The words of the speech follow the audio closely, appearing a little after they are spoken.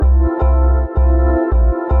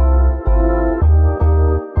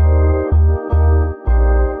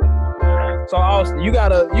Austin, you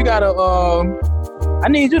gotta. I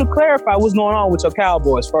need you to clarify what's going on with your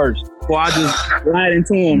Cowboys first, before I just ride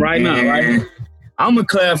into them right now. Right? I'm gonna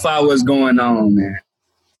clarify what's going on, man.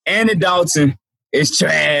 Andy Dalton is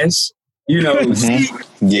trash. You know,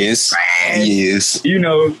 Yes. trash. Yes. You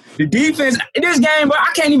know, the defense in this game, but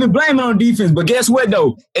I can't even blame it on defense. But guess what,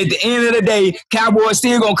 though? At the end of the day, Cowboys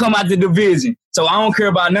still gonna come out the division. So I don't care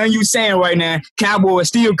about none of you saying right now. Cowboys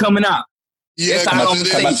still coming out. Yeah,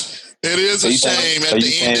 it is a shame. At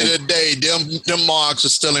the end of the day, them Marks are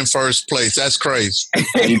still in first place. That's crazy.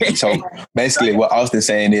 So basically, what Austin's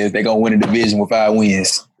saying is they're gonna win the division with 5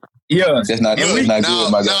 wins. Yeah, that's not good, my guy.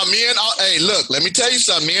 Now, hey, look, let me tell you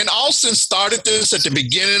something. Me and Austin started this at the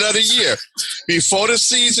beginning of the year, before the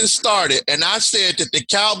season started, and I said that the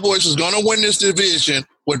Cowboys was going to win this division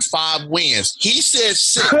with 5 wins. He said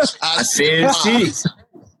 6. I said 6.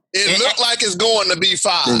 It looked like it's going to be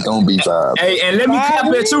 5. It's going to be 5. Hey, and let me cap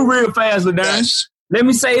that too real fast, LaDon. Yes. Let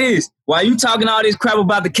me say this. While you talking all this crap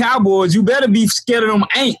about the Cowboys, you better be scared of them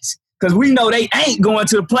Aints. Because we know they ain't going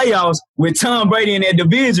to the playoffs with Tom Brady in that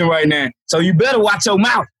division right now. So you better watch your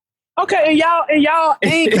mouth. Okay, and y'all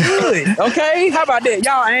ain't good. Okay? How about that?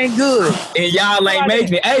 Y'all ain't good. And y'all ain't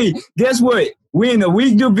making it. Hey, guess what? We in the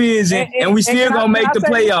weak division and we still gonna make the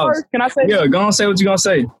playoffs. Can I say Yeah, go on, say what you gonna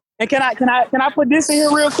say. And can I put this in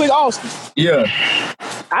here real quick, Austin? Yeah.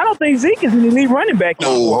 I don't think Zeke is an elite running back.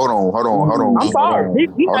 Oh, hold on. I'm sorry.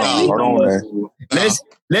 Hold on, man.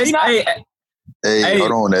 Let's Hey,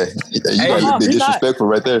 hold on there. You got a bit disrespectful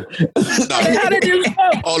right there.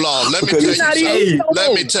 Hold on. Let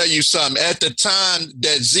me tell you something. At the time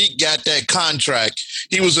that Zeke got that contract,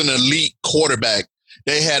 he was an elite quarterback.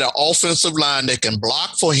 They had an offensive line that can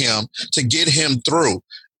block for him to get him through.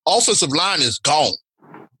 Offensive line is gone.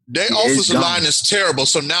 Their offensive line is terrible.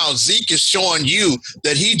 So now Zeke is showing you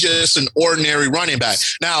that he's just an ordinary running back.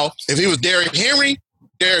 Now, if he was Derrick Henry,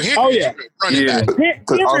 running back.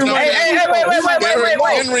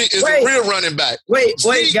 Henry is a real running back. Wait,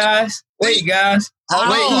 guys. You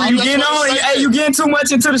getting on? Hey, you getting too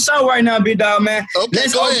much into the show right now, big dog, man. Okay,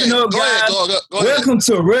 let's open up, guys. Go Welcome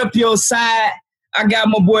to Rep Your Side. I got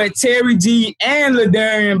my boy Terry G and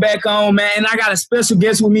LaDarian back on, man. And I got a special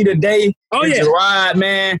guest with me today. Gerard,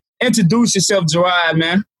 man. Introduce yourself, Gerard,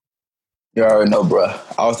 man. You already know, bro.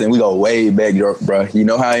 Austin, we go way back, bro. You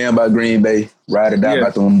know how I am about Green Bay. Ride or die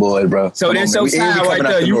about them boys, bro. So that's your side right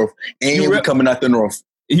there. You coming out the north.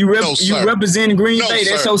 You representing Green Bay.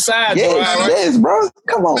 That's your side, yes, bro.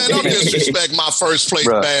 Come on. Man, don't disrespect my first place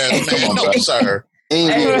bad, man. No, sir.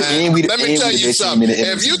 Let me tell you something.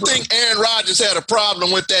 If you think Aaron Rodgers had a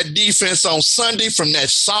problem with that defense on Sunday from that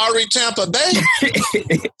sorry Tampa Bay,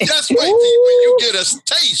 just wait till you get a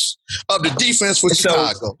taste of the defense for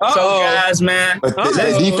Chicago. So guys, man.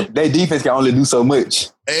 Their defense can only do so much.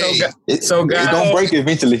 Hey, it's going to break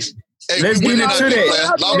eventually. Hey, let's get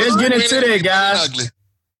into that, guys.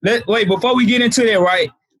 Wait, before we get into that, right,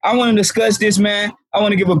 I want to discuss this, man. I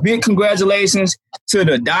want to give a big congratulations to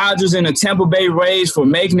the Dodgers and the Tampa Bay Rays for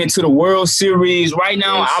making it to the World Series. Right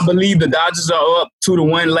now, I believe the Dodgers are up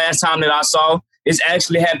 2-1 last time that I saw. It's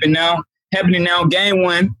actually happening now. Game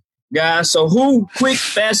 1, guys. So quick,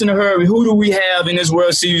 fast, in a hurry, who do we have in this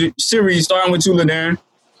World Series, starting with you, LaDarren?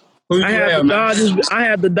 I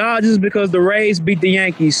have the Dodgers because the Rays beat the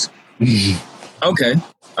Yankees. Okay.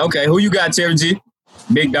 Who you got, Terry G?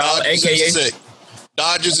 Big Dog, a.k.a.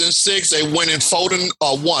 Dodgers in 6. They winning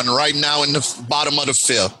 4-1 right now in the bottom of the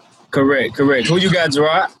 5th. Correct. Who you got,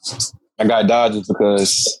 Gerard? I got Dodgers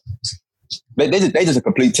because they just a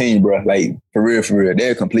complete team, bro. Like, for real.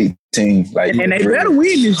 They're a complete team. Like, and they better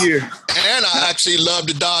win this year. And I actually love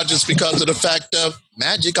the Dodgers because of the fact of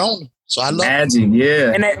Magic on them. So I love Magic,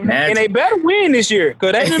 yeah. And they better win this year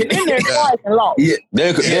because they've been there twice and lost. Yeah, they're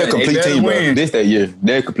a complete team, bro. That year.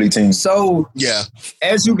 They're a complete team. So,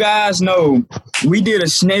 as you guys know, we did a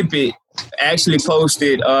snippet actually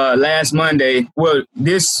posted last Monday. Well,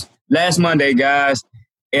 this last Monday, guys.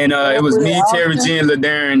 And it was me, Terry G, and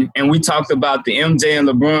LaDarren, and we talked about the MJ and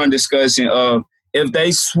LeBron discussion of if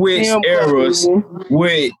they switch eras,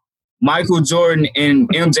 would Michael Jordan and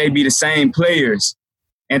MJ be the same players?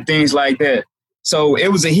 And things like that. So it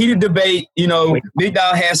was a heated debate. You know, Big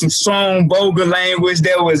Dog had some strong, vulgar language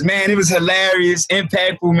that was, man, it was hilarious,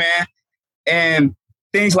 impactful, man, and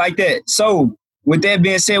things like that. So with that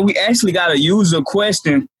being said, we actually got a user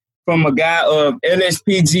question from a guy of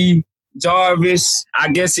LSPG Jarvis. I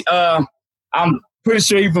guess I'm pretty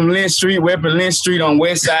sure he's from Lynch Street, repping Lynch Street on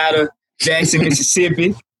west side of Jackson,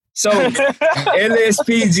 Mississippi. So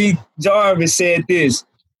LSPG Jarvis said this.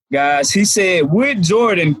 Guys, he said, would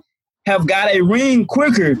Jordan have got a ring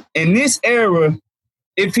quicker in this era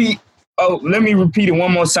if he let me repeat it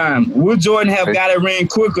one more time. Will Jordan have got a ring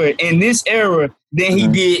quicker in this era than he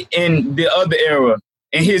did in the other era,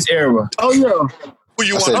 in his era? Oh yeah. Who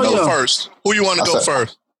you want to go first? Who you want to go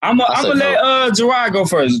first? I'm gonna let Gerard go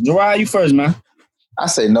first. Gerard, you first, man. I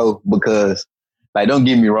say no because, like, don't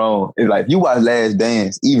get me wrong. It's like you watch Last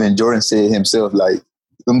Dance. Even Jordan said himself, like,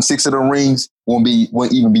 them 6 of them rings won't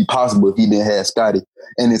even be possible if he didn't have Scottie.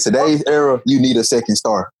 And in today's era, you need a second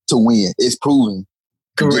star to win. It's proven.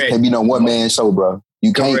 Correct. It can't be no one man show, bro.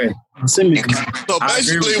 You can't. Correct. So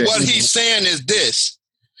basically, what he's saying is this.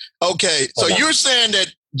 Okay, so you're saying that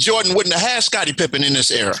Jordan wouldn't have had Scottie Pippen in this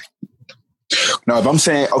era. No, if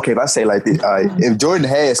I say like this, if Jordan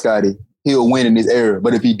had Scottie, he'll win in this era.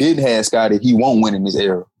 But if he didn't have Scottie, he won't win in this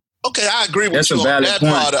era. Okay, I agree with you on that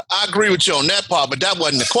part. I agree with you on that part, but that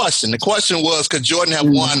wasn't the question. The question was, could Jordan have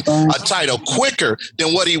won a title quicker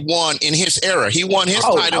than what he won in his era? He won his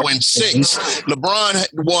title in 6. LeBron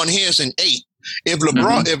won his in 8.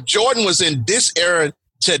 If Jordan was in this era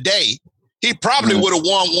today, he probably would have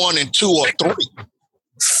won 1 and 2 or 3.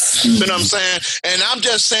 You know what I'm saying? And I'm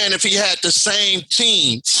just saying if he had the same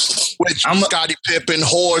team, which Scottie Pippen,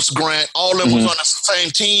 Horace Grant, all of them was on the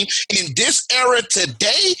same team, in this era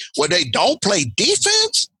today where they don't play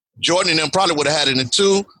defense, Jordan and them probably would have had it in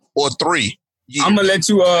 2 or 3 years. I'm going to let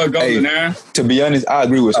you go now. To be honest, I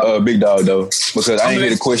agree with Big Dog, though, because I didn't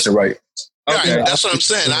get the question right. Okay. Right, that's what I'm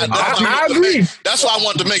saying. I agree. That's why I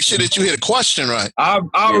wanted to make sure that you hear the question right. I'll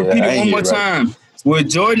repeat it one more time.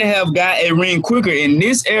 Would Jordan have got a ring quicker in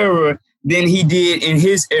this era than he did in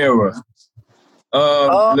his era?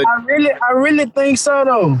 I really think so,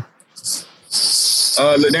 though.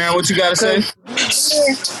 LaDarren, what you got to say?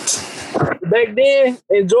 Back then,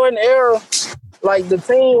 in Jordan era, like the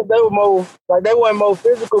team, they weren't more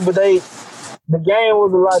physical, but the game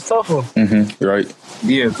was a lot tougher. Mm-hmm. Right.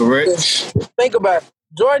 Yeah, correct. Think about it.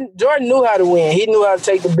 Jordan knew how to win. He knew how to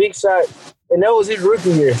take the big shot. And that was his rookie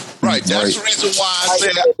year. Right. That's the reason why I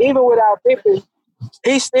said even without Pippen,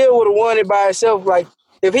 he still would have won it by himself. Like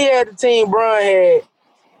if he had the team Bron had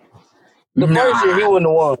the first year, he wouldn't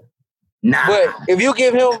have won. But if you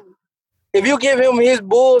give him his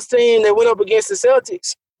Bulls team that went up against the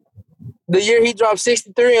Celtics, the year he dropped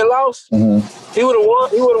 63 and lost, he would have won.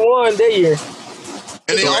 He would have won that year.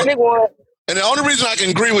 And the only reason I can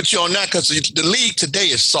agree with you on that because the league today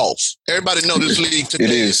is soft. Everybody knows this league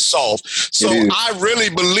today is soft. So I really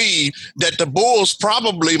believe that the Bulls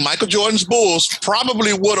Michael Jordan's Bulls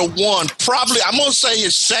probably would have won. I'm going to say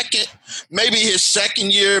his second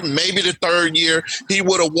year, maybe the third year, he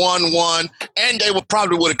would have won one. And they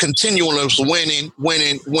probably would have continuously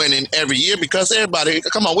winning every year because everybody,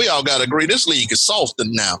 come on, we all got to agree this league is softer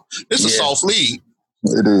now. This is a soft league.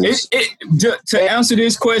 It is. To answer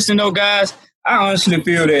this question, though, guys, I honestly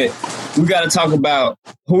feel that we got to talk about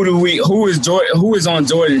who is on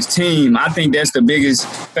Jordan's team. I think that's the biggest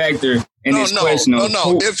factor in this question.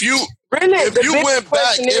 No. If you went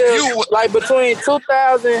back, like between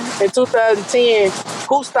 2000 and 2010,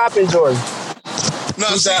 who's stopping Jordan?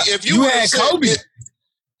 No, see, if you had Kobe.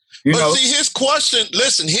 His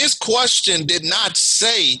question did not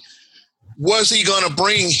say, was he going to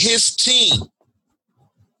bring his team?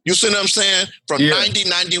 You see what I'm saying? From 90,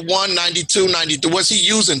 91, 92, 93. Was he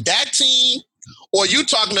using that team? Or you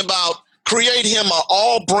talking about create him an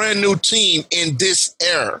all brand new team in this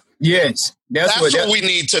era? Yes. That's what we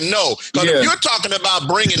need to know. Because if you're talking about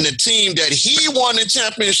bringing the team that he won the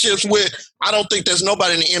championships with, I don't think there's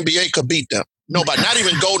nobody in the NBA could beat them. Nobody, not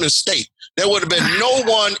even Golden State. There would have been no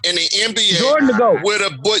one in the NBA would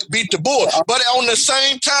have beat the Bulls. But on the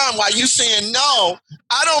same time, while you saying no,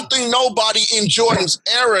 I don't think nobody in Jordan's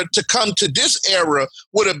era to come to this era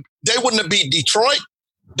they wouldn't have beat Detroit.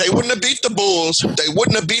 They wouldn't have beat the Bulls. They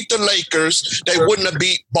wouldn't have beat the Lakers. They wouldn't have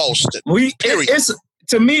beat Boston. Period.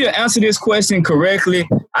 To me, to answer this question correctly,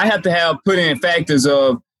 I have to put in factors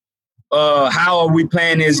of how are we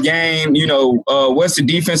playing this game? What's the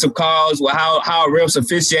defensive calls? How are refs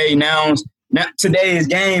officiating now today's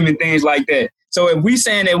game and things like that. So if we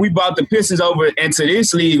saying that we brought the Pistons over into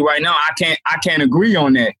this league right now, I can't agree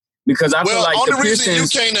on that because I feel like the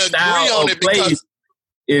Pistons style of play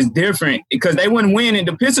is different because they wouldn't win and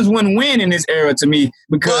the Pistons wouldn't win in this era to me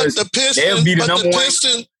because they'll be the number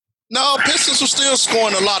one. No, Pistons were still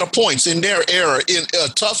scoring a lot of points in their era. In a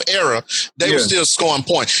tough era, they were still scoring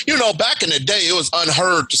points. Back in the day, it was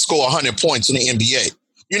unheard to score 100 points in the NBA.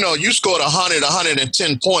 you scored 100,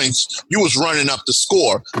 110 points, you was running up the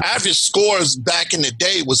score. Average scores back in the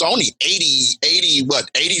day was only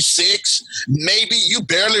 86? Maybe you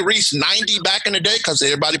barely reached 90 back in the day because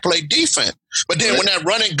everybody played defense. But then when that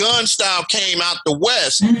running gun style came out the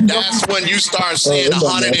West, that's when you start seeing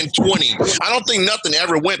 120. I don't think nothing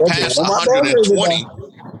ever went past 120.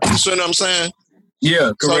 You see what I'm saying?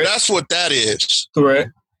 Yeah, correct. So that's what that is.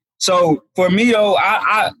 Correct. So for me, though,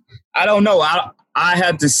 I don't know. I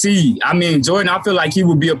have to see. I mean, Jordan, I feel like he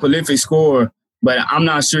would be a prolific scorer, but I'm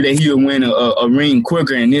not sure that he would win a ring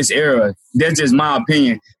quicker in this era. That's just my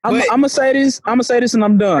opinion. I'm gonna say this. and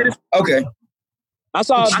I'm done. Okay. I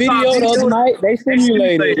saw a video the other night. They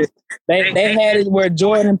simulated it. They had it where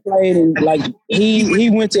Jordan played, and like he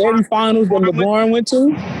went to every finals that LeBron went to,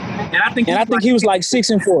 and I think he was like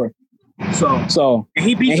 6-4. So and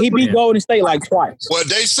he beat Golden State like twice. Well,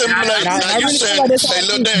 they simulated. Now you said, Lil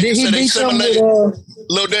Darren, you said they simulated.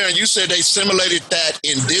 Lil Darren, you said they simulated that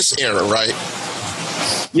in this era, right?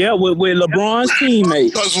 Yeah, with LeBron's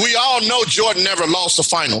teammate. Because we all know Jordan never lost the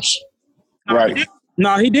finals. Right.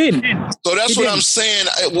 No, he didn't. So that's what I'm saying.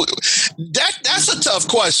 That's a tough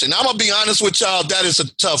question. I'm gonna be honest with y'all. That is a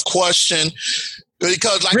tough question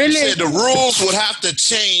because, like you said, the rules would have to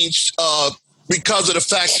change. Because of the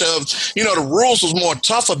fact of, the rules was more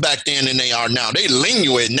tougher back then than they are now. They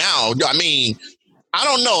lenient now. I mean, I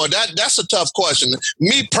don't know. That's a tough question.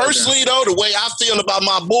 Me personally, though, the way I feel about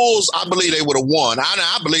my Bulls, I believe they would have won.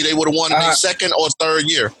 I believe they would have won their second or third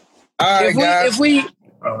year. All right, guys. Go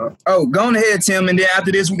on ahead, Tim, and then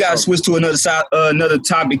after this, we got to switch to another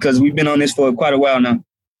topic because we've been on this for quite a while now.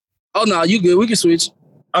 Oh, no, you good. We can switch.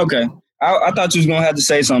 Okay. I thought you was going to have to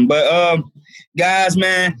say something, but guys,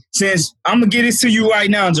 man, since I'm going to get this to you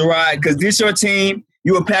right now, Gerard, because this your team.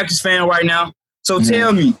 You're a Packers fan right now. So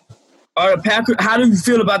tell me, are the Packers? How do you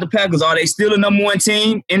feel about the Packers? Are they still the number one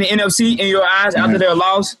team in the NFC in your eyes after their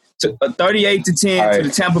loss to 38-10 to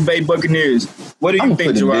the Tampa Bay Buccaneers? What do you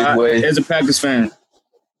think, Gerard, as a Packers fan?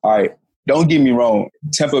 All right. Don't get me wrong.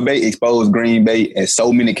 Tampa Bay exposed Green Bay in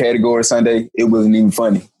so many categories Sunday, it wasn't even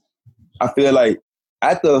funny. I feel like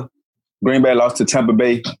after Green Bay lost to Tampa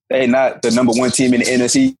Bay, they're not the number one team in the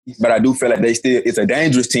NFC, but I do feel like it's a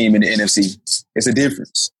dangerous team in the NFC. It's a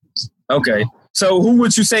difference. Okay. So who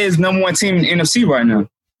would you say is number one team in the NFC right now?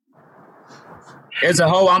 As a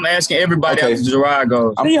whole, I'm asking everybody after Gerard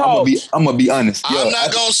goes. I'm gonna be honest. I'm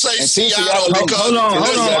not gonna say Seattle because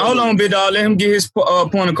hold on, big dog. Let him get his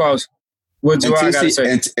point across. What Gerard got to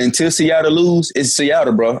say? Until Seattle lose, it's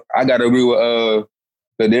Seattle, bro. I gotta agree with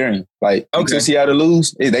Darian. Like until Seattle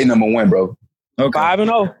lose, they number one, bro. Okay.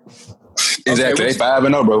 5-0. Exactly. They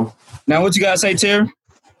 5-0, bro. Now what you gotta say, Terry?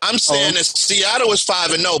 I'm saying that Seattle is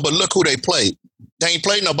 5-0, but look who they played. They ain't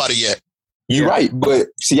played nobody yet. You're right, but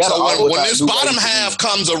Seattle. So when this bottom half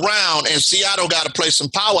comes around and Seattle got to play some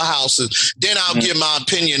powerhouses, then I'll give my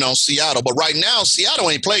opinion on Seattle. But right now, Seattle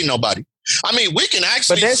ain't played nobody. I mean, we can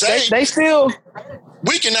actually say they still.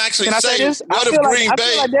 We can actually Can I say this? What if Green Bay? I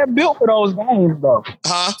feel like they're built for those games, though.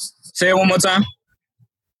 Huh? Say it one more time.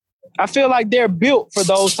 I feel like they're built for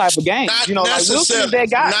those type of games. Not necessarily. That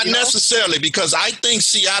guy, not necessarily, because I think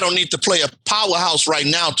Seattle need to play a powerhouse right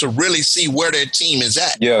now to really see where their team is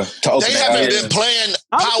at. Yeah. They haven't been playing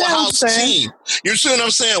powerhouse team. You see what I'm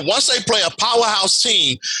saying? Once they play a powerhouse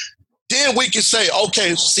team, then we can say,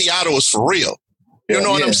 okay, Seattle is for real. You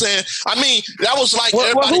know what I'm saying? I mean, that was like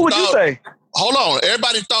everybody who would you say? Hold on.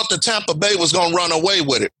 Everybody thought the Tampa Bay was going to run away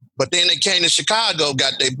with it. But then they came to Chicago,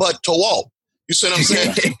 got their butt tore off. You see what I'm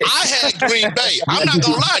saying? I had Green Bay. I'm not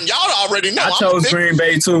going to lie. Y'all already know. I chose Green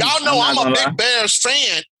Bay, too. Y'all know I'm a big Bears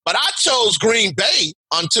fan. But I chose Green Bay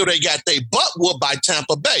until they got their butt whooped by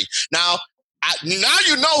Tampa Bay. Now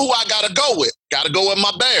you know who I got to go with. Got to go with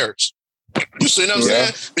my Bears. You see what I'm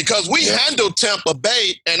saying? Because we handled Tampa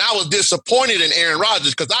Bay, and I was disappointed in Aaron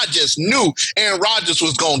Rodgers because I just knew Aaron Rodgers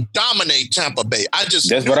was going to dominate Tampa Bay. That's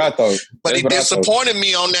what I thought. But he disappointed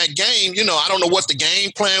me on that game. You know, I don't know what the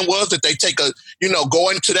game plan was, that they take go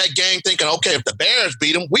into that game thinking, okay, if the Bears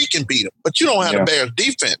beat them, we can beat them. But you don't have the Bears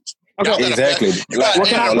defense. Okay, exactly. You got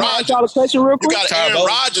Aaron Rodgers. You got Aaron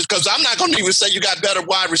Rodgers, because I'm not going to even say you got better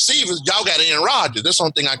wide receivers. Y'all got Aaron Rodgers. That's the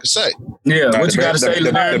only thing I can say. Yeah, what you got to say,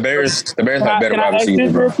 the Bears have better wide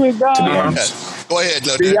receivers. Real quick, Go ahead,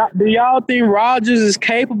 do y'all think Rodgers is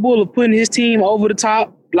capable of putting his team over the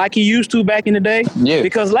top like he used to back in the day? Yeah.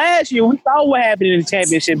 Because last year we saw what happened in the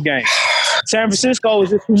championship game. San Francisco was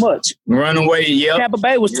just too much. Runaway, yeah. Tampa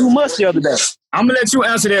Bay was too much the other day. I'm going to let you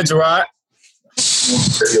answer that, Gerard.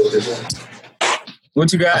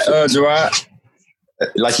 What you got, Gerard?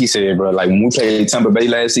 Like he said, bro, like when we played Tampa Bay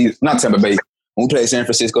last season, not Tampa Bay, when we played San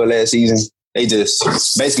Francisco last season, They just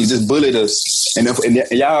basically just bullied us. And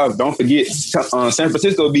y'all don't forget, San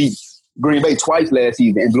Francisco beat Green Bay twice last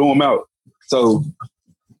season and blew them out. So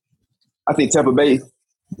I think Tampa Bay,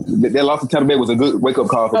 that loss to Tampa Bay was a good wake-up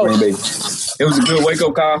call for Green Bay. It was a good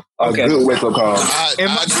wake-up call? Okay. A good wake-up call. I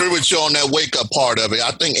agree with you on that wake-up part of it.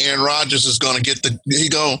 I think Aaron Rodgers is going to get he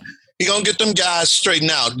going to get them guys straightened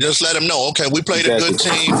out. Just let them know, okay, we played a good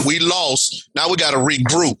team. We lost. Now we got to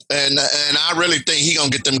regroup. And I really think he going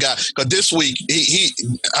to get them guys. Because this week, they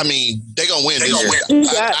going to win this week.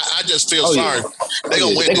 I just feel sorry. They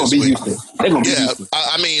going to win this week. They going to beat Houston.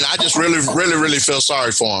 I just really, really, really feel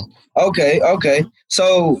sorry for them. Okay.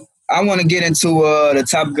 So I want to get into the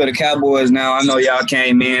topic of the Cowboys now. I know y'all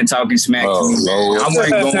came in talking smack to me. I wasn't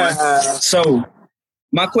going. So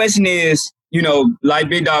my question is, like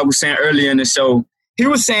Big Dog was saying earlier in the show, he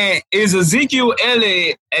was saying, is Ezekiel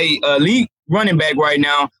Elliott a elite running back right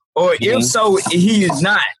now? Or if so, he is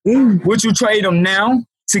not. Would you trade him now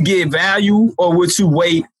to get value, or would you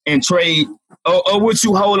wait and trade, or would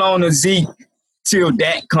you hold on to Zeke till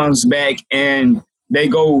Dak comes back and they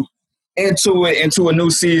go into a new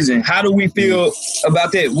season? How do we feel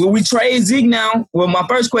about that? Will we trade Zeke now? Well, my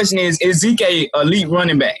first question is Zeke a elite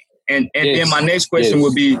running back? And then my next question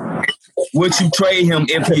would be, would you trade him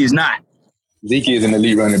if he is not? Zeke is an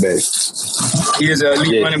elite running back. He is an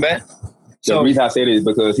elite running back? So the reason I say that is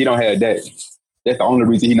because he don't have Dak. That's the only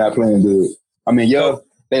reason he's not playing good. I mean,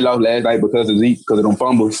 they lost last night because of Zeke, because of them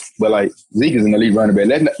fumbles. But, Zeke is an elite running back.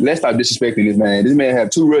 Let's stop disrespecting this man. This man have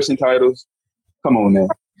 2 rushing titles. Come on, man.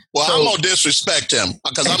 Well, I'm going to disrespect him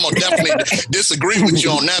because I'm going to definitely disagree with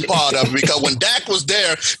you on that part of it, because when Dak was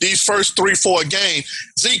there these first 3-4 games,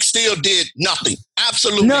 Zeke still did nothing.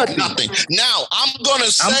 Absolutely nothing. Now, I'm going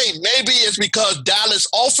to say maybe it's because Dallas'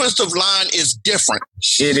 offensive line is different.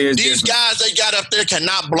 It is. These guys they got up there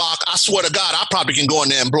cannot block. I swear to God, I probably can go in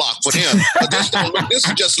there and block for them. But this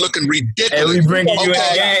is just looking ridiculous. And we bringing you in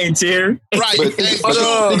the game, Terry. Right.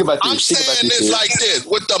 I'm saying this like this.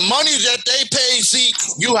 With the money that they pay Zeke,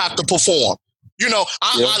 you have to perform.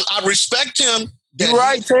 I respect him. You're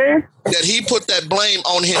right, Terry. That he put that blame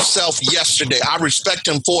on himself yesterday. I respect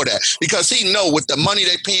him for that, because he know with the money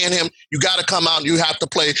they paying him, you got to come out and you have to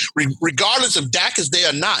play. Regardless if Dak is there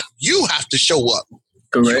or not, you have to show up.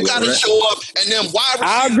 Correct. You got to show up, and then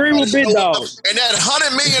I agree with Big Dog. And that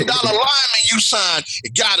 $100 million lineman you signed,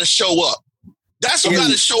 it got to show up. That's what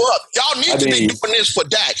got to show up. Y'all need to be doing this for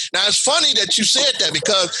Dak. Now, it's funny that you said that,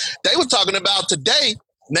 because they were talking about today,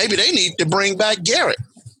 maybe they need to bring back Garrett.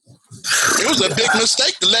 It was a big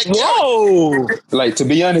mistake to let Garrett. To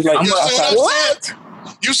be honest, what?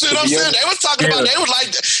 You see what I'm saying? They were talking about, they were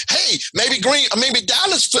like, hey, maybe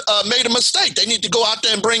Dallas made a mistake. They need to go out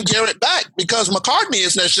there and bring Garrett back, because McCartney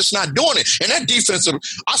is just not doing it. And that defensive,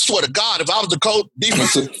 I swear to God, if I was the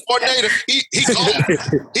defensive coordinator, he gone.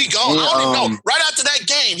 He gone. I don't even know. Right after that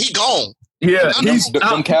game, he gone. Yeah.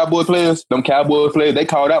 Them Cowboy players, they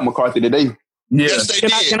called out McCarthy today. Yeah. Yes, they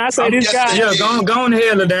did. Can I say this guy? Yeah, go on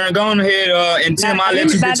ahead, LeDarren. Go on ahead, and Tim, I'll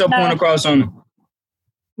let you get your point across on it.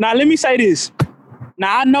 Now, let me say this.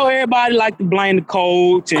 Now, I know everybody like to blame the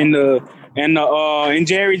coach and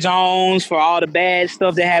Jerry Jones for all the bad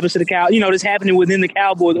stuff that happens to the Cowboys. That's happening within the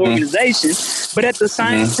Cowboys organization. But at the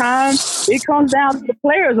same time, it comes down to the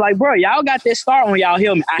players. Like, bro, y'all got that start on y'all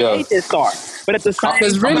helmet. I hate that start. But at the same time,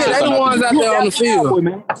 because really, they're the ones out there on the field.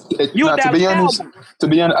 Man. To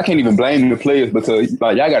be honest, I can't even blame the players, because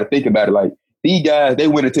y'all got to think about it. These guys, they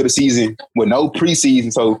went into the season with no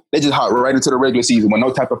preseason, so they just hopped right into the regular season with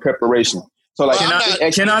no type of preparation. So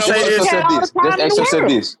can I say this? Let's ask yourself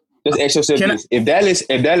this. If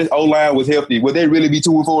Dallas O-line was healthy, would they really be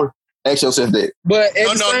 2-4? Ask yourself that. But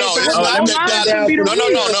no. It's not that.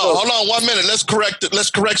 No. Hold on 1 minute. Let's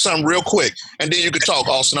correct something real quick, and then you can talk,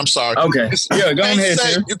 Austin. I'm sorry. Okay. Yeah, go ahead.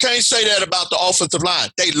 You can't say that about the offensive line.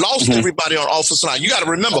 They lost everybody on offensive line. You got to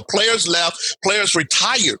remember, players left, players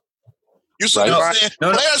retired. You see what I'm saying?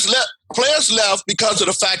 No. Players left because of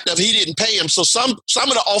the fact that he didn't pay him. So some of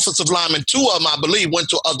the offensive linemen, 2 of them, I believe, went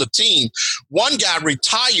to other teams. One guy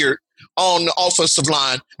retired on the offensive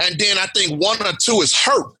line, and then I think 1 or 2 is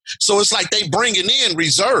hurt. So it's like they bringing in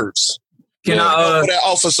reserves for that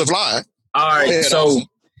offensive line. All right, so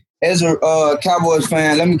as a Cowboys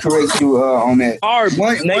fan, let me correct you on that.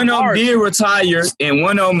 One of them did retire, and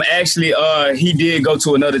one of them actually he did go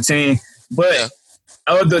to another team, but.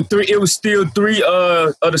 Of the 3, it was still 3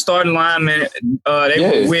 of the starting linemen.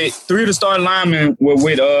 Were with 3 of the starting linemen were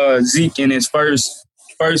with Zeke in his first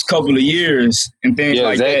couple of years and things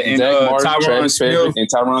like that. And Tyron Smith and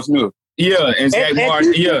Tyron Smith. Yeah, and Zach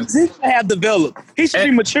Martin. Yeah, Zeke have developed. He should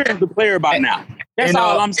be mature as a player by now. That's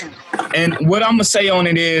all I'm saying. And what I'm gonna say on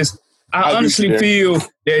it is, I honestly feel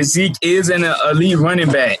that Zeke is an elite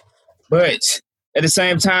running back, but at the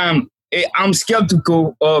same time, I'm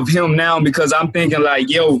skeptical of him now because I'm thinking like,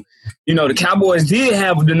 yo, you know, the Cowboys did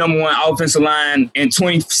have the number one offensive line in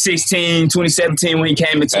 2016, 2017 when he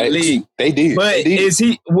came into the league. They did. But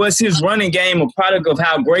was his running game a product of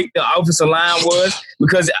how great the offensive line was?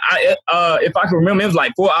 Because if I can remember, it was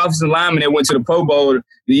like 4 offensive linemen that went to the Pro Bowl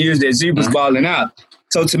the years that Zeke was balling out.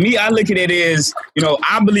 So to me, I look at it as, you know,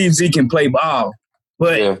 I believe Zeke can play ball.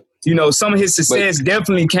 But, you know, some of his success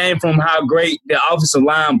definitely came from how great the offensive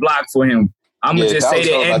line blocked for him. I'm going to just say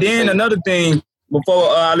that. And then another thing, before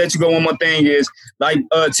I let you go, one more thing is, like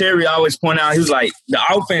Terry always point out, he was like, the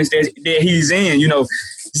offense that he's in, you know,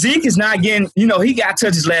 Zeke is not getting, you know, he got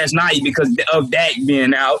touches last night because of Dak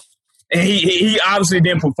being out. And he obviously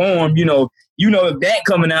didn't perform, you know, if Dak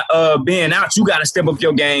coming out, being out, you got to step up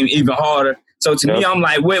your game even harder. So to me, I'm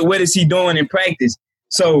like, what is he doing in practice?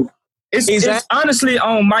 So it's honestly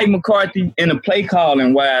on Mike McCarthy in the play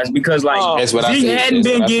calling wise because like Zeke hadn't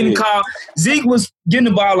been getting called. Zeke was getting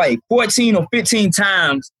the ball like 14 or 15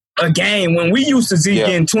 times a game when we used to Zeke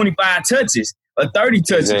getting 25 touches or 30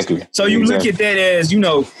 touches. Exactly. So you look at that as, you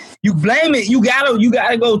know, you blame it. You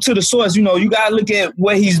gotta go to the source. You know, you gotta look at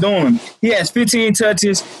what he's doing. He has 15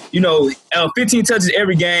 touches. You know, 15 touches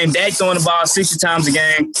every game. Dak throwing the ball 60 times a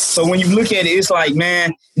game. So when you look at it, it's like,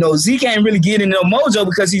 man, you know, Zeke ain't really getting no mojo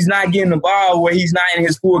because he's not getting the ball where he's not in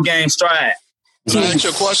his full game stride. Can I ask you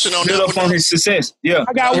a question on that? Build up on his success. Yeah,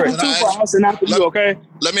 I got one too for Austin after you. Okay.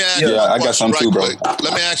 Let me ask you. I got some too, bro. Let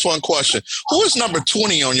me ask one question. Who is number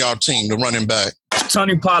 20 on y'all team, the running back?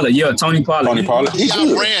 Tony Pollard. Yeah, Tony Pollard. He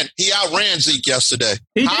outran Zeke yesterday.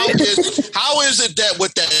 How is it that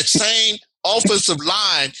with that same offensive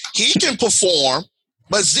line, he can perform,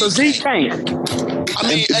 but Zeke can't? I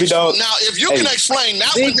mean, now if you can explain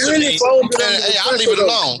that one to me, then I'll leave it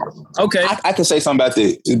alone. Okay, I can say something about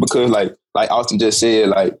that. It's because like Austin just said,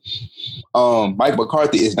 like Mike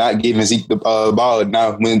McCarthy is not giving Zeke the ball.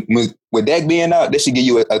 Now, when with Dak being out, that should give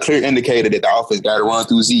you a clear indicator that the offense got to run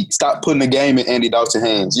through Zeke. Stop putting the game in Andy Dalton's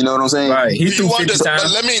hands. You know what I'm saying? Right. He threw 50 times.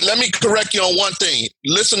 But let me correct you on one thing.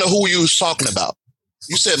 Listen to who you was talking about.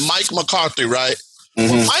 You said Mike McCarthy, right?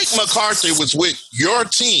 Mm-hmm. When Mike McCarthy was with your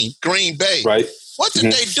team, Green Bay, right? What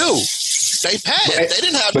did they do? They passed. They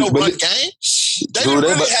didn't have no run game. They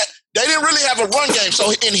didn't really have a run game.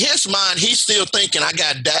 So in his mind, he's still thinking, I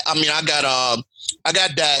got Dak.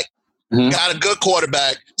 Mm-hmm. Got a good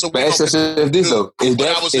quarterback. So but is Dak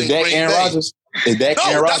Aaron Rodgers?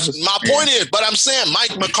 Aaron Rodgers? My point is, but I'm saying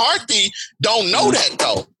Mike McCarthy don't know that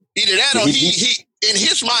though. Either that or he in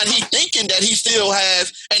his mind, he's thinking that he still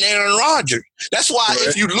has an Aaron Rodgers. That's why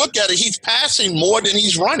if you look at it, he's passing more than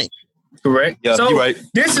he's running. Correct. Yeah, so you're right.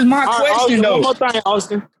 This is my question, though. One more thing,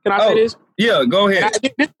 Austin. Can I say this? Yeah, go ahead.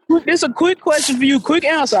 This is a quick question for you. Quick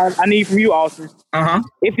answer I need from you, Austin.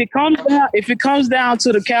 If it comes down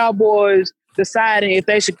to the Cowboys deciding if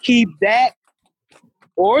they should keep Dak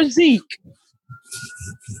or Zeke,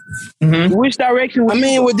 which direction?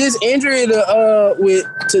 With this injury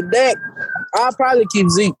to Dak, I'll probably keep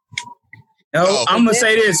Zeke. No, I'm gonna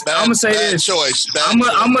say this. Bad choice. I'm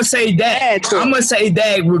gonna say Dak. I'm gonna say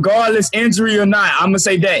Dak, regardless injury or not. I'm gonna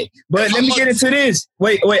say Dak. But let me get into this.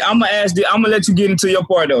 Wait. I'm gonna let you get into your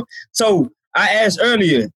part though. So I asked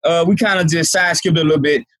earlier. We kind of just side skipped a little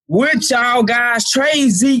bit. Would y'all guys trade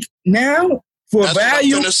Zeke now for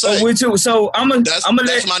value? Or would you? So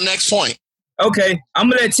that's my next point. Okay, I'm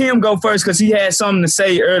gonna let Tim go first because he had something to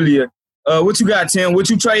say earlier. What you got, Tim? Would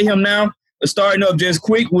you trade him now? Starting up just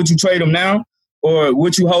quick, would you trade him now, or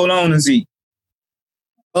would you hold on to Zeke?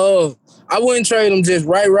 I wouldn't trade him just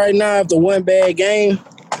right now after one bad game.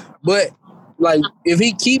 But like, if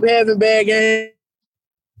he keep having bad games,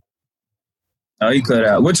 he cut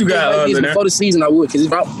out. What you got? Before the season, I would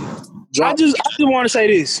because I just want to say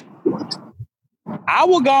this. I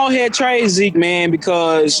would go ahead and trade Zeke, man,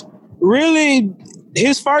 because really.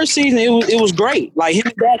 His first season, it was great. Like him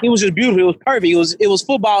back, it was just beautiful. It was perfect. It was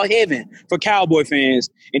football heaven for Cowboy fans.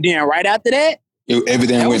 And then right after that,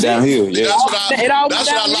 everything went downhill. Yeah. That's what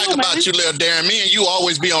I like about you, little Darren. Me and you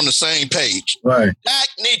always be on the same page. Right. Dak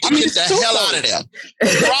need to get the hell out of there.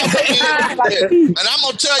 And I'm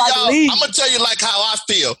gonna tell y'all. I'm gonna tell you like how I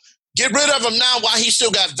feel. Get rid of him now while he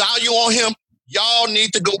still got value on him. Y'all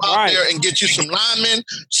need to go out there and get you some linemen,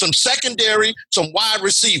 some secondary, some wide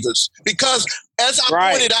receivers. Because as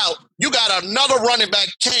I pointed out, you got another running back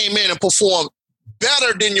came in and performed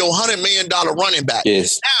better than your $100 million running back.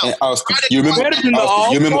 Yes. Now, Austin, you remember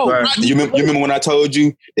when I told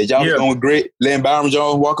you that y'all was going to regret letting Byron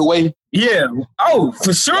Jones walk away? Yeah. Oh,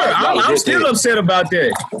 for sure. I'm still upset about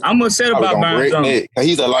that. I'm upset about Byron Jones.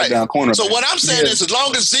 He's a lockdown corner. So what I'm saying is, as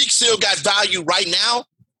long as Zeke still got value right now,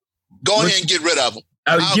 go ahead and get rid of him.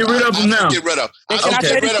 Get rid of him now. Get rid of him.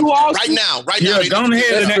 Right now. Yeah, go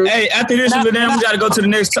ahead. Hey, after this, LaDan, we got to go to the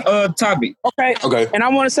next topic. Okay. And I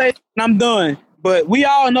want to say, and I'm done, but we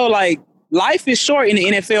all know, like, life is short in the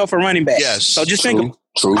NFL for running backs. Yes. So just think of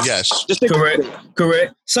True. Yes.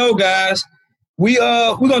 Correct. So, guys, we're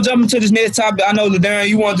going to jump into this next topic. I know, LaDan,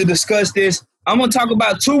 you wanted to discuss this. I'm going to talk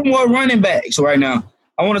about two more running backs right now.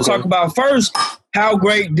 I want to talk about first how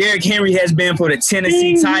great Derrick Henry has been for the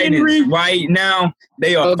Tennessee Titans. Right now,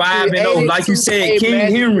 they are 5-0. Like you said,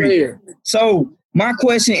 King Henry. So, my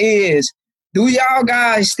question is, do y'all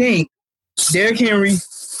guys think Derrick Henry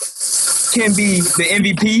can be the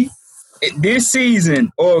MVP this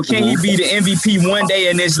season, or can he be the MVP one day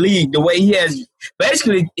in this league? The way he has,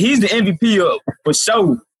 basically, he's the MVP for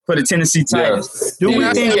sure for the Tennessee Titans. Do we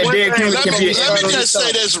think that Derrick Henry can be? Let me just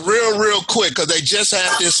say this real quick, because they just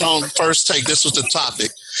had this on First Take. This was the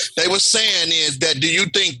topic. They were saying is that, do you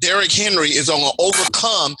think Derrick Henry is going to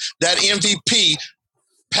overcome that MVP,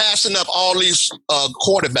 passing up all these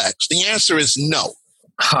quarterbacks? The answer is no.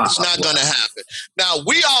 It's not going to happen. Now,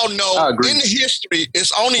 we all know in history,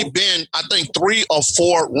 it's only been, I think, 3 or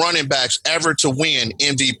 4 running backs ever to win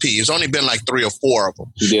MVP. It's only been like 3 or 4 of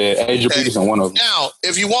them. Yeah, Adrian Peterson, one of them. Now,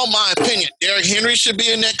 if you want my opinion, Derrick Henry should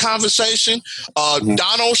be in that conversation.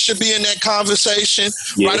 Donald should be in that conversation,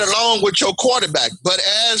 right along with your quarterback. But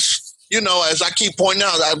as, you know, as I keep pointing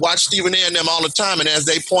out, I watch Stephen A. and them all the time, and as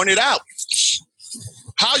they pointed out,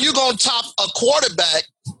 how you going to top a quarterback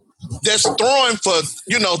that's throwing for,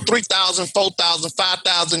 3,000, 4,000,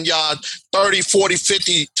 5,000 yards, 30, 40,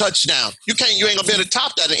 50 touchdowns? You ain't going to be able to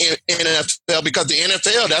top that in NFL, because the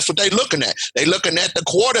NFL, that's what they're looking at. They're looking at the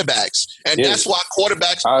quarterbacks. And that's why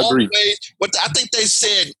quarterbacks always, I think they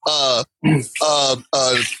said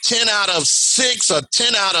 10 out of 6 or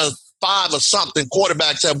 10 out of 5 or something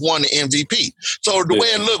quarterbacks have won the MVP. So the way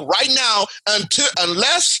it look right now,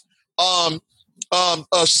 unless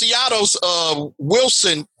Seattle's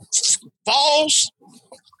Wilson falls,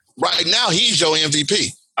 right now he's your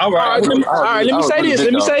MVP. All right. Let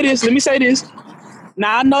me say this.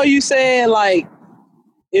 Now, I know you said, like,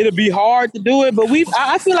 it'll be hard to do it, but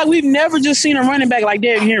I feel like we've never just seen a running back like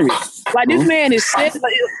Derrick Henry. Like, this man is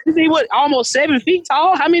almost 7 feet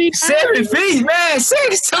tall? How many times? 7 feet, man.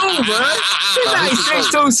 6'2", bro. He's like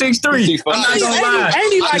 6'2", 6'3". I'm not gonna lie.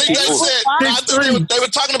 I think they were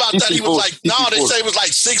talking about that. He was like, no, they say it was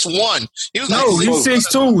like 6'1". He was like, he's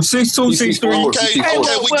 6'2", 6'2", 6'3". Okay, we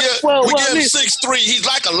give him 6'3". He's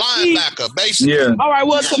like a linebacker, basically. Yeah. All right,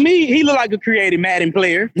 well, to me, he looked like a creative Madden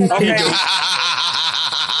player. Okay.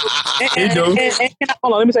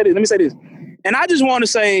 Hold on, let me say this. And I just want to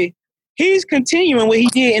say, he's continuing what he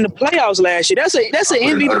did in the playoffs last year. That's an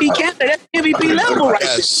MVP candidate. That's MVP level right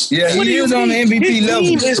there. Yeah, he is on the MVP level.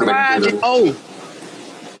 His team is 5-0.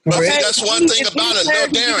 But that's one thing about it. No,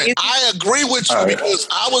 Darren, I agree with you, because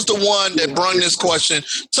I was the one that brought this question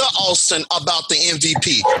to Austin about the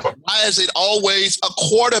MVP. Why is it always a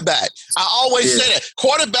quarterback? I always say that.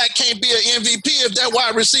 Quarterback can't be an MVP if that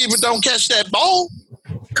wide receiver don't catch that ball.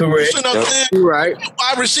 Correct. You know what I'm saying? Right.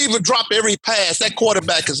 Wide receiver drop every pass. That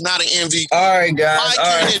quarterback is not an MVP. All right, guys.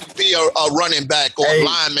 Why can't it be a running back or a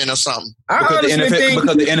lineman or something? Because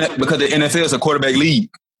the NFL is a quarterback league.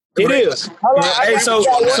 It is. Hey, so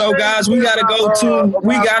guys, we gotta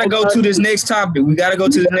go to this next topic.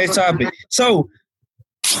 So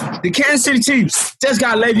the Kansas City Chiefs just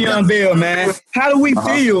got Le'Veon Bell, man. How do we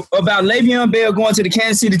feel about Le'Veon Bell going to the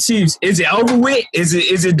Kansas City Chiefs? Is it over with? Is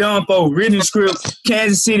it done for? Written script,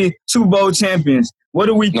 Kansas City 2 Bowl champions. What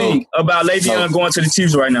do we think about Le'Veon going to the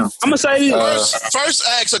Chiefs right now? I'm going to say this. First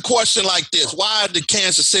ask a question like this. Why did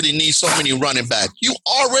Kansas City need so many running backs? You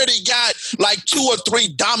already got like 2 or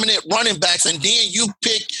 3 dominant running backs, and then you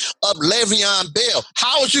pick up Le'Veon Bell.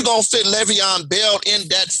 How is you going to fit Le'Veon Bell in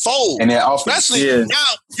that fold? And that offense. Especially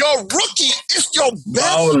now, your rookie is your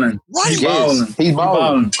best running back. He's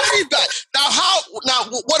balling.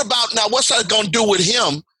 Now, what's that going to do with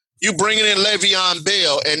him? You bringing in Le'Veon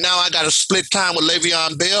Bell, and now I got to split time with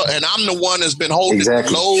Le'Veon Bell, and I'm the one that's been holding the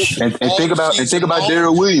load. And think about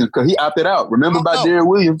Darren Williams, because he opted out. Remember about Darren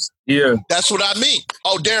Williams? Yeah, that's what I mean.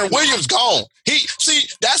 Oh, Darren Williams gone.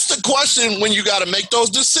 That's the question when you got to make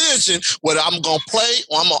those decisions. Whether I'm gonna play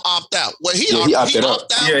or I'm gonna opt out. Well, he opted out,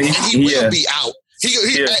 and he will be out.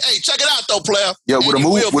 Hey, check it out though, player. Yeah, with a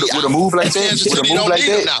move like that, Kansas City don't need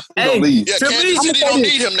him now. Kansas City don't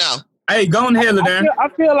need him now. Hey, go on ahead, LaDan. I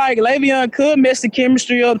feel like Le'Veon could mess the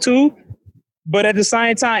chemistry up too. But at the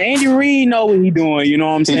same time, Andy Reid know what he's doing. You know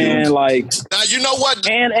what I'm saying? Like, now you know what?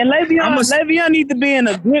 And Le'Veon needs to be in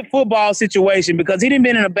a good football situation because he didn't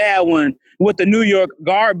been in a bad one with the New York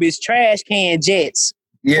garbage trash can Jets.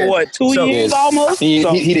 For what, 2 years almost? He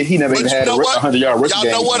never even had a 100-yard rushing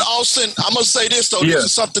game. Y'all know what, Austin? I'm gonna say this though. This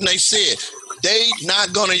is something they said. They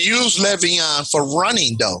not gonna use Le'Veon for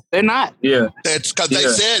running though. They're not. Yeah, that's because they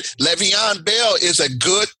said Le'Veon Bell is a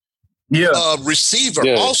good receiver.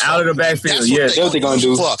 Also, out of the backfield. That's what they're gonna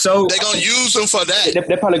do. So they're gonna use him for that.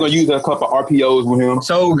 They're probably gonna use a couple of RPOs with him.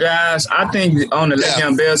 So guys, I think on the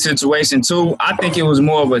Le'Veon Bell situation too, I think it was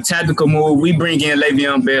more of a tactical move. We bring in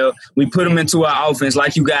Le'Veon Bell, we put him into our offense,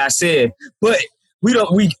 like you guys said, but we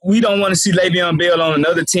don't want to see Le'Veon Bell on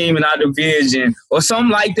another team in our division or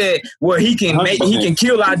something like that where he can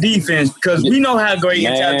kill our defense because we know how great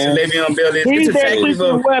and talented Le'Veon Bell is. It's a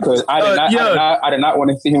tactical. I did not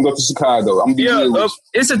want to see him go to Chicago. I'm being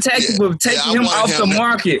it's a tactical of taking him off the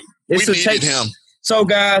market. It's we needed him. So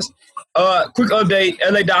guys, quick update: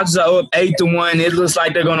 LA Dodgers are up 8-1. It looks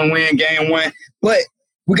like they're gonna win Game 1, but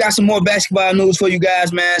we got some more basketball news for you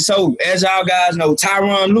guys, man. So as y'all guys know,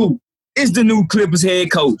 Tyronn Lue is the new Clippers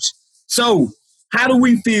head coach. So, how do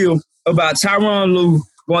we feel about Tyronn Lue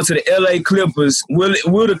going to the LA Clippers?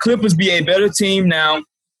 Will the Clippers be a better team now?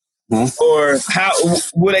 Or how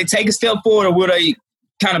will they take a step forward or will they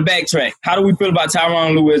kind of backtrack? How do we feel about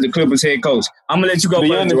Tyronn Lue as the Clippers head coach? I'm going to let you go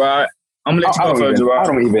first, Gerard. I'm going to let you go first, Gerard.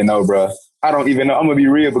 I don't even know, bro. I don't even know. I'm going to be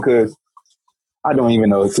real because I don't even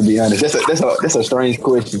know, to be honest. That's a strange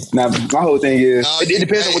question. Now, my whole thing is, it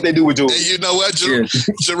depends on what they do with Jordan. You know what,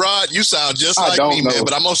 Gerard, you sound just like me, man.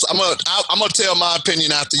 But I'm gonna tell my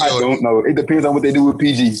opinion after yours. I don't know. It depends on what they do with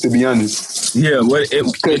PG, to be honest. Yeah,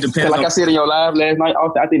 it depends. Like I said in your live last night,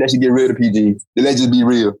 I think they should get rid of PG. Let's just be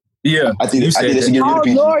real. Yeah, I think they should get rid of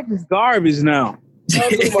PG. Paul George is garbage now.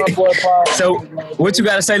 So, what you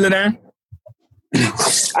got to say, Lennon?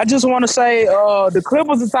 I just want to say the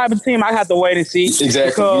Clippers the type of team I have to wait and see. Exactly.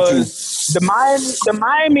 Because the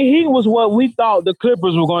Miami Heat was what we thought the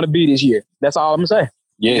Clippers were going to be this year. That's all I'm going to say.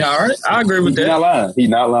 Yeah, all right. I agree with that. He's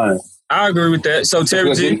not lying. I agree with that. So,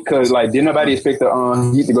 Terry G. Because, did nobody expect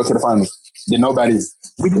the Heat to go to the finals? Did nobody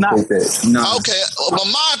expect that? No. Okay. Well,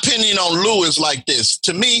 my opinion on Lue is like this.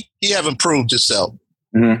 To me, he haven't proved himself.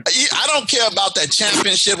 Mm-hmm. I don't care about that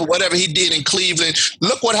championship or whatever he did in Cleveland.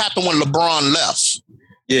 Look what happened when LeBron left.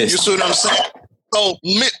 Yes. You see what I'm saying? So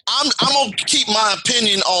I'm going to keep my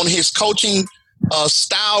opinion on his coaching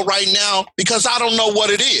style right now because I don't know what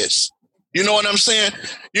it is. You know what I'm saying?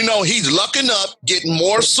 You know, he's lucking up, getting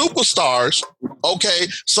more superstars. Okay,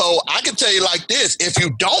 so I can tell you like this. If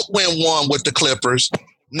you don't win one with the Clippers,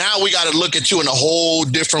 now we got to look at you in a whole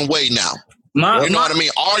different way now. You know what I mean?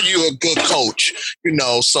 Are you a good coach? You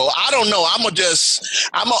know, so I don't know. I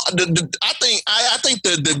think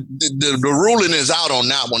the ruling is out on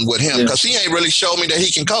that one with him because he ain't really showed me that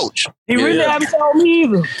he can coach. He really haven't told me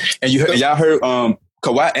either. And y'all heard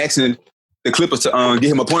Kawhi asking the Clippers to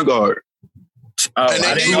get him a point guard. And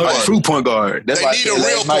they need a true point guard. They need a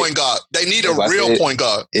real point guard. They need a real point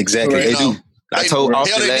guard. Exactly, they do. I told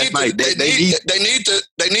Austin last night they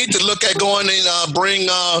need to look at going and bring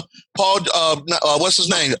Paul. What's his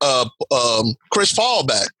name? Chris Paul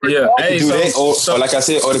back. Yeah, or like I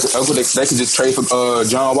said, or they could just trade for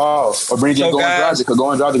John Wall or bring in Goran Dragic because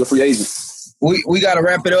Goran Dragic a free agent. We got to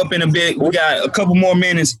wrap it up in a bit. We got a couple more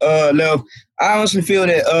minutes left. I honestly feel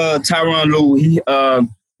that Tyronn Lue,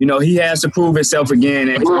 he has to prove himself again.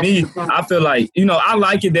 And to me, I feel like, I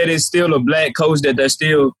like it that it's still a black coach, that they're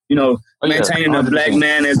still, maintaining a black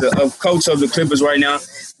man as a coach of the Clippers right now.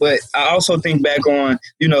 But I also think back on,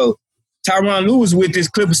 Tyronn Lue was with this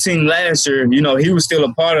Clippers team last year. He was still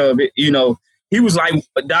a part of it. He was like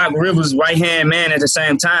Doc Rivers' right-hand man at the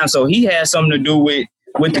same time. So he had something to do with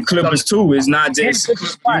the Clippers too. It's not just,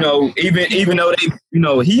 even though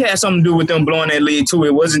they, he had something to do with them blowing that lead too.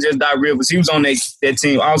 It wasn't just Doc Rivers. He was on that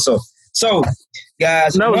team also. So,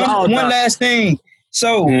 guys, one last thing.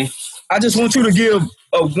 So, I just want you to give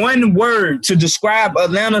one word to describe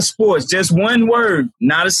Atlanta sports. Just one word,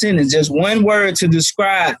 not a sentence. Just one word to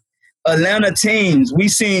describe Atlanta teams. We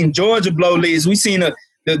seen Georgia blow leads. We seen the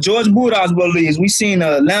Georgia Bulldogs blow leads. We seen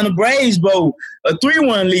the Atlanta Braves blow a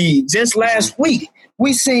 3-1 lead just last week.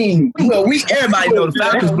 We seen, everybody know the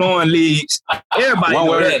Falcons blowing leads. Everybody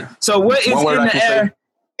know that. So what is in the air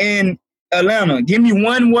in Atlanta? Give me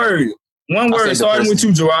one word. One word, starting with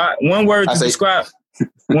you, Gerard. One word to describe.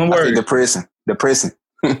 One word. Depressing.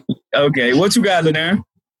 Okay, what you got, Lennon?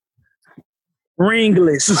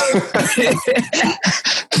 Ringless.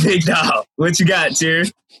 Big dog. What you got,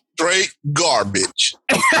 Terry? straight garbage.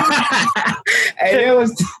 Hey,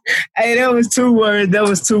 that was 2 words. That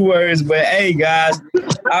was 2 words. But hey, guys,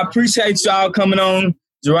 I appreciate y'all coming on.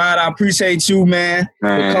 Gerard, I appreciate you, man.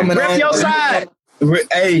 For coming Rep on. your side.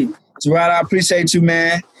 Hey, Gerard, I appreciate you,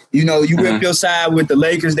 man. You know, you rep your side with the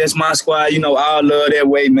Lakers. That's my squad. You know, I love that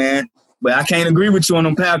way, man. But I can't agree with you on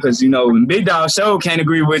them Packers, you know. And Big Dog Show can't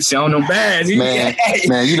agree with you on them Bears. Man,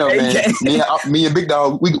 you know, man, me and Big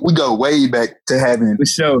Dog, we go way back to having for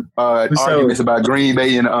sure. Arguments about Green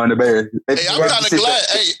Bay and the Bears. Hey, I'm kind of glad.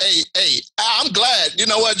 Hey, I'm glad. You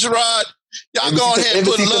know what, Gerard? Y'all go ahead and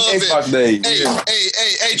put love in.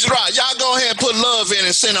 Hey, Gerard, y'all go ahead and put love in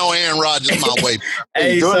and send on Aaron Rodgers my way.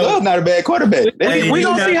 Hey, Jordan Love's not a bad quarterback. We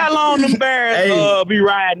gonna see how long them Bears be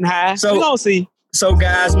riding high. So we gonna see. So,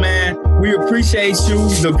 guys, man, we appreciate you,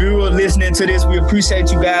 the viewer listening to this. We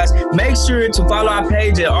appreciate you guys. Make sure to follow our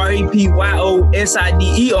page at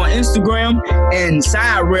REPYOSIDE on Instagram and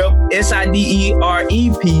SideRep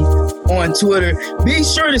SIDEREP on Twitter. Be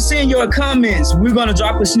sure to send your comments. We're going to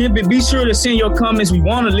drop a snippet. Be sure to send your comments. We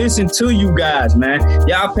want to listen to you guys, man.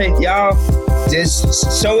 Y'all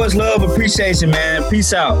just show us love, appreciation, man.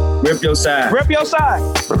 Peace out. Rep your side. Rep your side.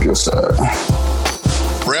 Rep your side.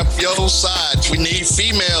 Rep your sides. We need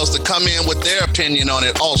females to come in with their opinion on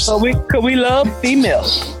it also. So we love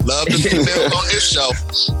females. Love the females on this show.